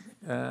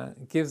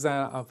gives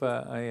up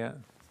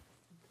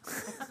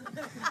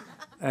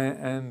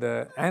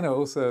and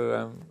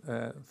also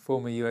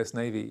former U.S.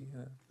 Navy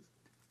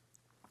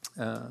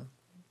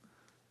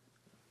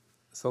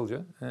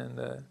soldier,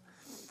 and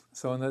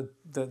so on,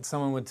 that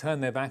someone would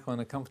turn their back on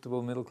a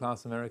comfortable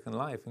middle-class American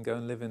life and go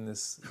and live in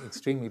this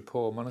extremely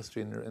poor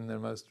monastery in the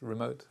most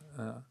remote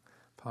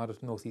part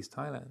of northeast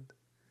Thailand.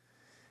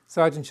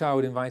 So Ajahn Chah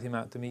would invite him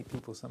out to meet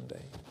people some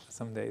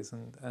days,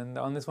 and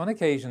on this one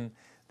occasion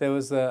there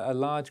was a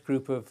large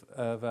group of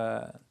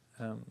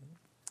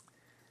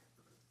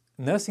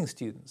nursing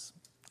students,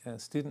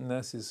 student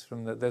nurses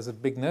there's a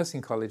big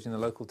nursing college in the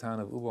local town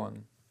of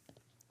Ubon,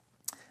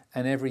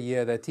 and every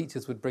year their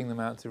teachers would bring them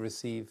out to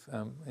receive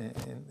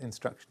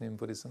instruction in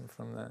Buddhism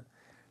from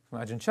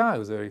Ajahn Chah, who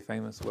was a very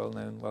famous,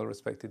 well-known,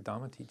 well-respected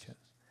Dharma teacher.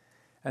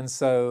 And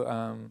so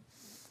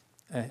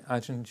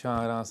Ajahn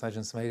Chah had asked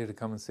Ajahn Sumedho to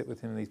come and sit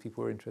with him, and these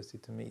people were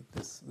interested to meet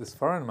this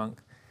foreign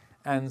monk.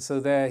 And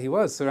so there he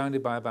was,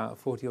 surrounded by about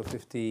 40 or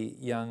 50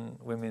 young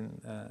women,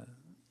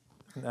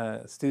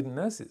 student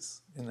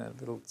nurses in their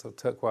little sort of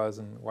turquoise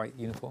and white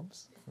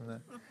uniforms from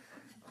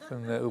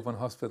the Ubon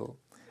hospital.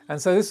 And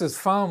so this was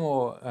far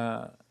more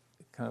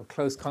kind of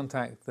close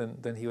contact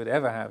than he would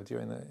ever have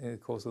during the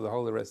course of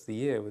the rest of the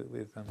year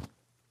with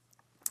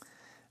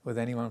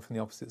anyone from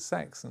the opposite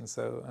sex. And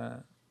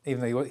so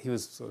even though he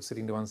was sort of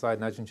sitting to one side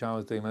and Ajahn Chah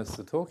was doing most of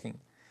the talking,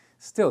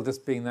 still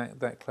just being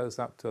that close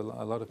up to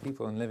a lot of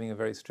people and living a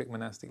very strict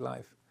monastic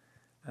life,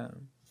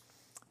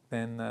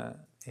 then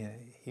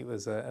he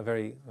was a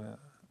very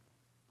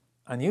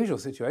unusual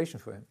situation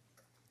for him.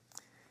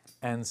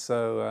 And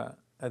so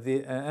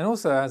and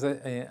also, as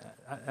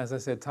I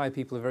said, Thai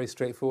people are very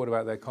straightforward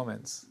about their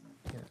comments.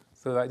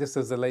 So that just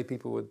as the lay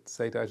people would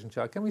say to Ajahn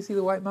Chah, "Can we see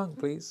the white monk,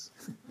 please?"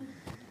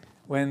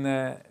 when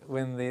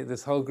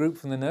this whole group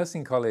from the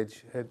nursing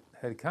college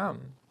had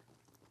come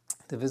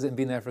to visit and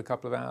been there for a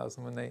couple of hours,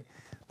 and when they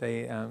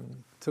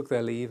took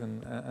their leave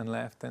and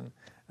left, and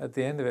at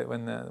the end of it,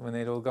 when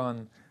they'd all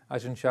gone,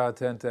 Ajahn Chah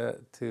turned to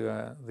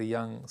the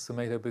young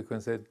Sumedho Bhikkhu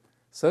and said,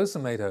 "So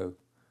Sumedho,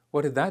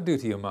 what did that do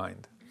to your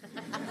mind?"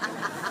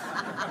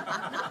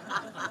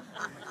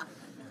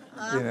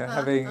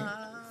 Having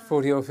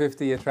 40 or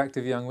 50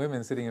 attractive young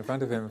women sitting in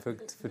front of him for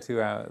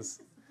 2 hours.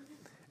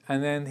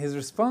 And then his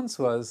response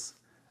was,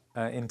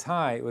 in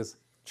Thai, it was,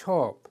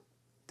 "Chop,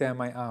 dare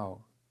mai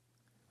ao,"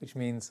 which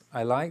means,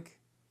 "I like,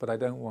 but I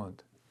don't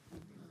want."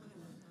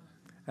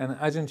 And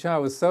Ajahn Chah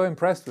was so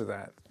impressed with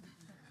that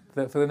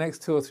for the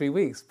next 2 or 3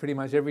 weeks, pretty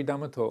much every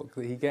Dhamma talk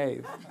that he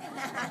gave,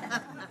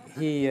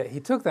 he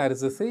took that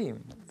as a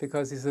theme,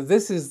 because he said,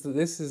 this is.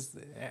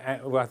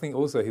 Well, I think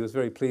also he was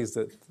very pleased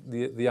that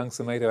the young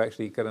Sumedho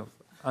actually kind of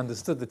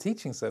understood the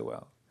teaching so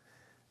well,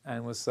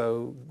 and was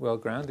so well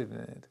grounded in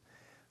it.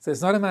 So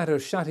it's not a matter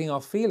of shutting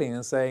off feeling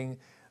and saying,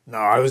 "No,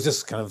 I was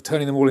just kind of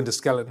turning them all into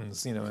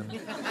skeletons," and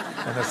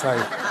it's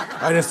like,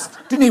 "I just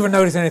didn't even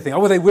notice anything. Oh,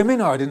 were they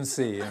women? Oh, I didn't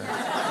see."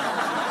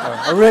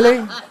 Oh,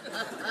 really?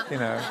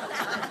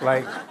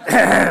 Like.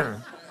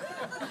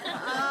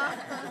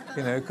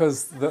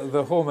 Because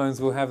the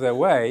hormones will have their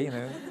way,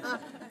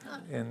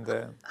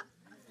 and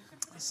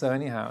so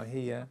anyhow,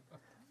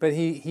 but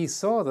he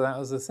saw that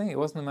was the thing. It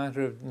wasn't a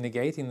matter of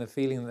negating the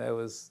feeling that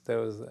there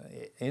was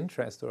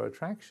interest or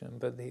attraction,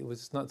 but he was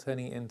just not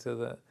turning it into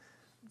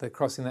the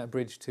crossing that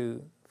bridge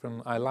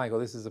from "I like," or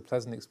 "this is a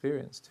pleasant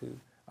experience," to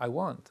 "I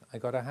want," "I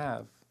gotta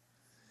have."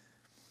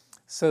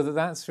 So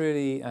that's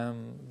really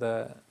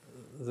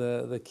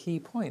the key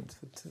point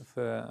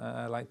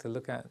I like to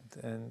look at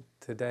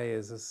today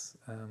is this,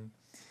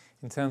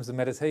 in terms of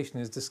meditation,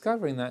 is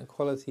discovering that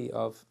quality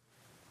of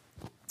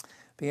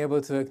being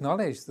able to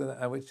acknowledge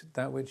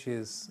that which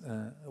is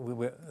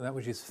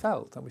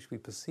felt, that which we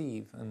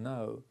perceive and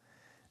know,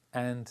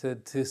 and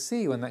to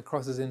see when that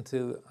crosses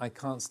into "I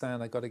can't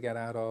stand, I got to get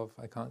out of,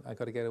 I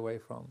got to get away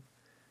from,"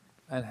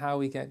 and how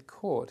we get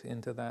caught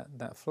into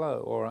that flow,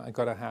 or "I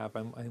got to have,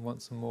 I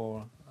want some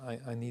more,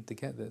 I need to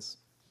get this."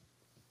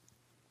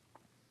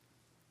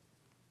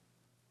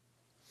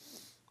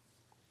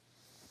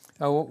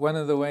 One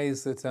of the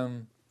ways that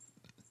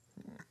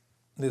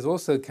there's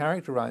also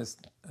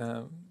characterized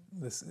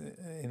this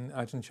in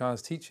Ajahn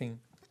Chah's teaching.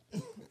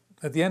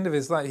 At the end of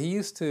his life, he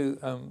used to,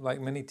 like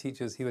many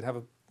teachers, he would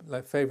have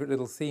favorite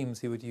little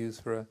themes he would use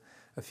for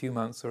a few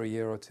months or a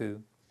year or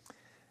two.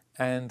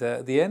 And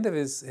at the end of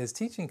his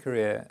teaching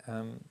career,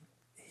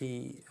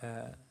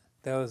 there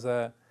was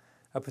a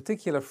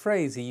particular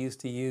phrase he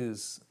used to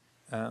use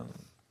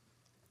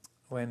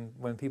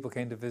when people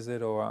came to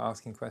visit or were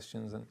asking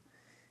questions, and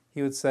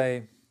he would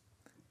say,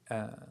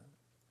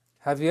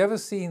 "Have you ever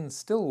seen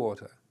still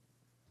water?"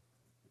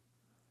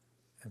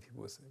 And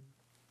people would say,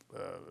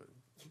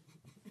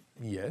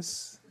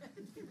 "Yes."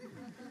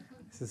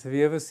 He says, "Have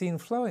you ever seen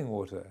flowing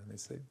water?" And they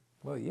say,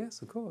 "Well,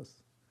 yes, of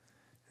course."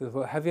 He says,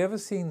 "Well, have you ever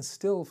seen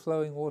still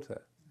flowing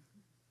water?"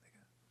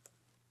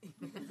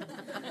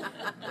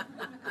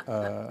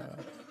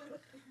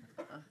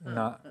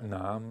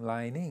 Nam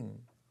Lai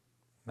Ning.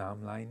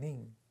 Nam Lai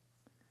Ning.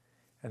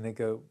 And they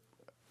go,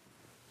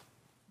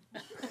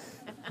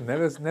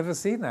 never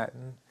seen that.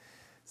 And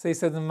so he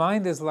said, the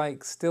mind is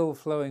like still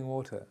flowing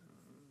water.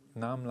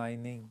 Nam Lai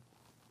Ning.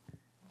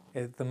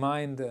 The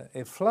mind,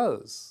 it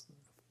flows.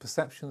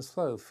 Perceptions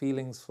flow,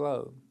 feelings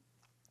flow,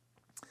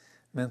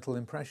 mental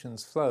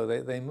impressions flow.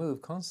 They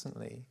move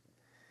constantly.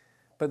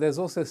 But there's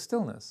also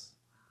stillness.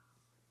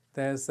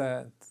 There's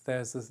that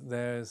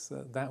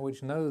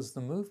which knows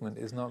the movement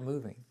is not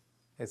moving.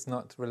 It's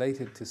not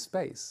related to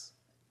space,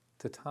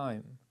 to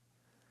time.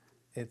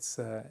 It's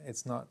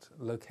not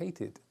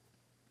located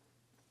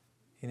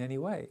in any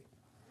way.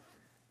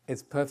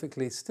 It's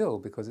perfectly still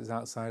because it's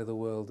outside of the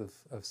world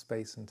of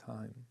space and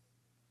time.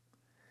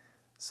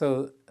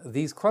 So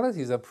these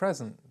qualities are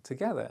present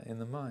together in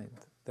the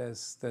mind.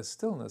 There's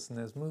stillness and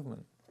there's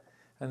movement.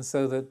 And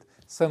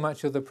so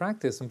much of the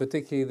practice, and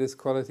particularly this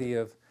quality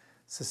of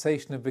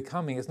cessation of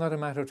becoming, it's not a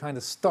matter of trying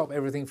to stop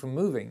everything from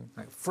moving,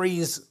 like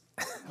freeze,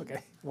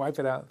 okay, wipe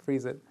it out,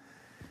 freeze it,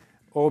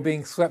 or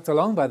being swept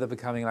along by the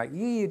becoming, like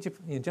you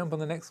jump on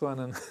the next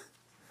one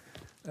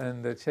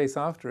and chase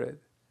after it.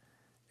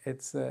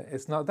 It's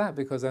not that,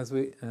 because as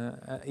we,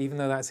 even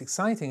though that's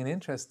exciting and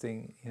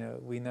interesting,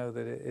 we know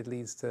that it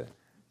leads to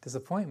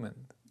disappointment.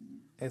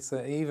 It's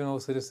even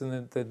also just in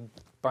the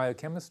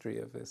biochemistry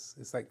of this.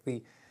 It's like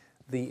the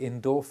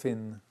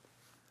endorphin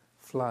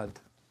flood.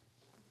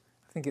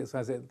 I think it's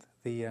as it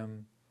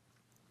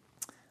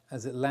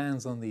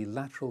lands on the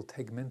lateral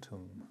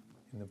tegmentum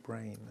in the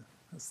brain.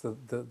 That's the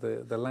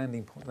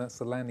landing point. That's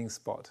the landing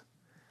spot.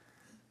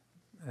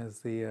 As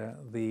the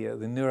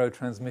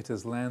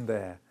neurotransmitters land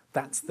there,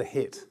 that's the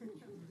hit.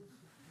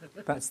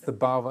 That's the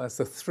bhava. That's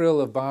the thrill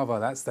of bhava.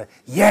 That's the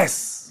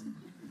yes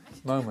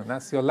moment.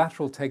 That's your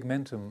lateral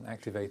tegmentum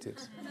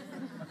activated.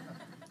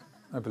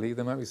 I believe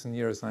there might be some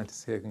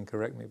neuroscientists here who can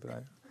correct me,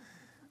 but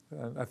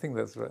I think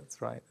that's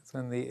right. It's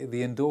when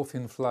the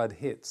endorphin flood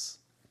hits,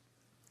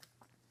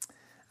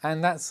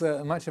 and that's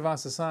much of our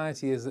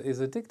society is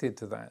addicted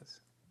to that.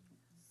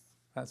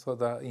 That's what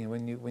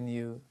when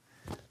you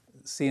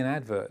see an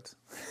advert,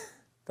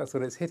 that's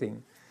what it's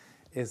hitting.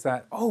 Is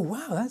that, oh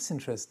wow, that's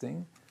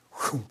interesting.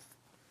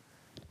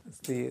 It's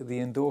the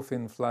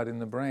endorphin flood in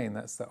the brain.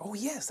 That's oh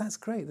yes, that's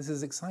great. This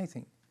is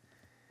exciting.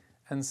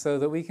 And so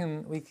that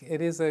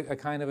it is a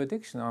kind of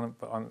addiction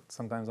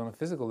sometimes on a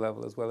physical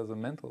level as well as a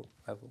mental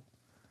level.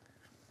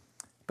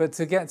 But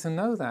to get to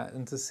know that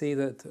and to see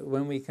that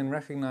when we can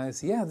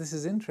recognize, yeah, this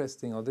is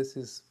interesting, or this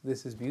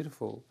is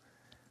beautiful,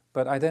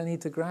 but I don't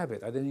need to grab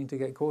it. I don't need to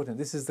get caught in it.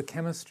 This is the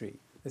chemistry.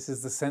 This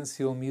is the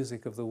sensual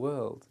music of the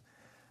world.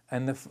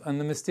 And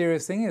the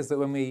mysterious thing is that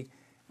when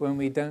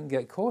we don't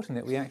get caught in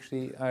it, we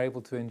actually are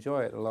able to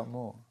enjoy it a lot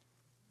more.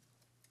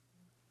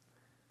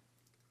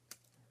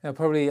 Now,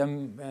 probably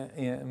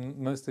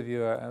most of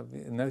you have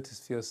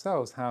noticed for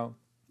yourselves how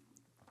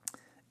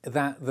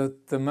that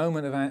the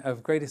moment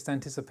of greatest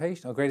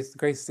anticipation or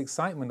greatest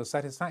excitement or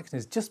satisfaction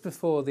is just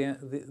before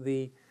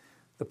the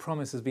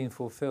promise has been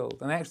fulfilled.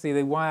 And actually,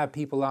 they wire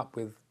people up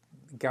with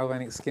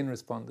galvanic skin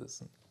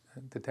responders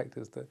and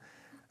detectors.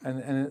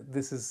 And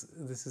this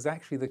is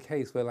actually the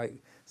case where,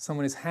 like,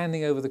 someone is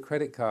handing over the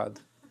credit card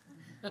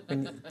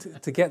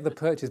to get the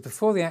purchase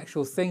before the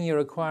actual thing you're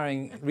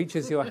acquiring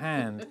reaches your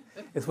hand.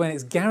 It's when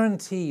it's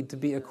guaranteed to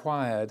be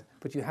acquired,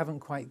 but you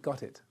haven't quite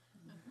got it.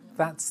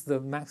 That's the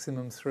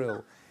maximum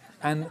thrill.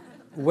 And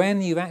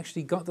when you've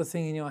actually got the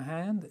thing in your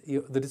hand,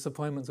 the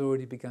disappointment's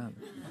already begun.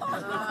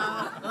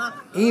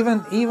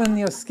 Even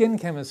your skin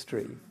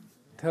chemistry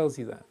tells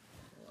you that.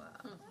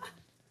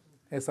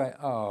 It's like,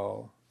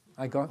 oh,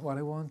 I got what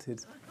I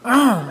wanted.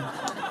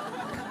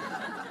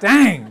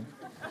 Dang!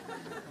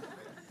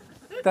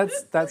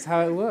 That's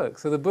how it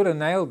works. So the Buddha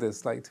nailed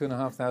this like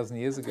 2,500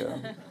 years ago.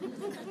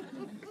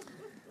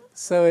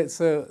 So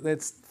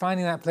it's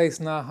finding that place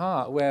in our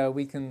heart where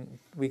we can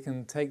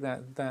take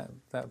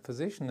that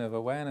position of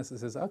awareness that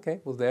says, okay,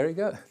 well there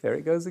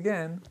it goes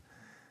again,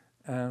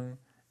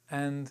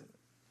 and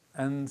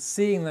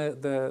seeing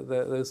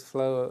those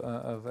flow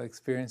of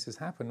experiences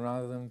happen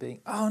rather than being,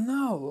 oh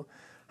no,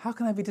 how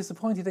can I be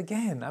disappointed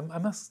again?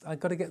 I've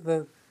got to get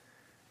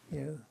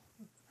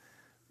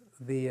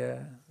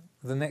the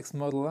next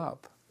model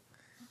up.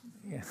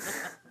 Yeah.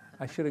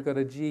 I should have got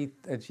a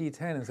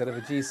G10 instead of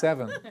a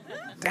G7.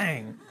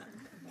 Dang.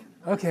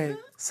 Okay,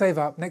 save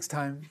up next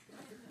time.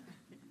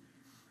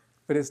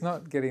 But it's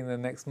not getting the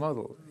next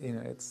model.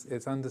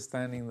 It's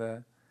understanding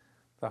the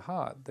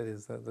heart that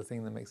is the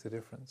thing that makes a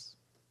difference.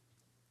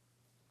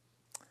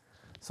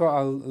 So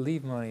I'll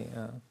leave my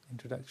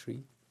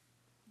introductory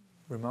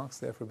remarks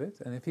there for a bit,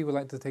 and if you would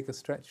like to take a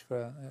stretch for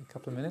a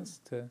couple of minutes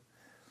to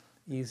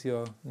ease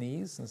your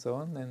knees and so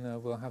on, then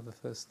we'll have the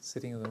first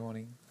sitting of the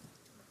morning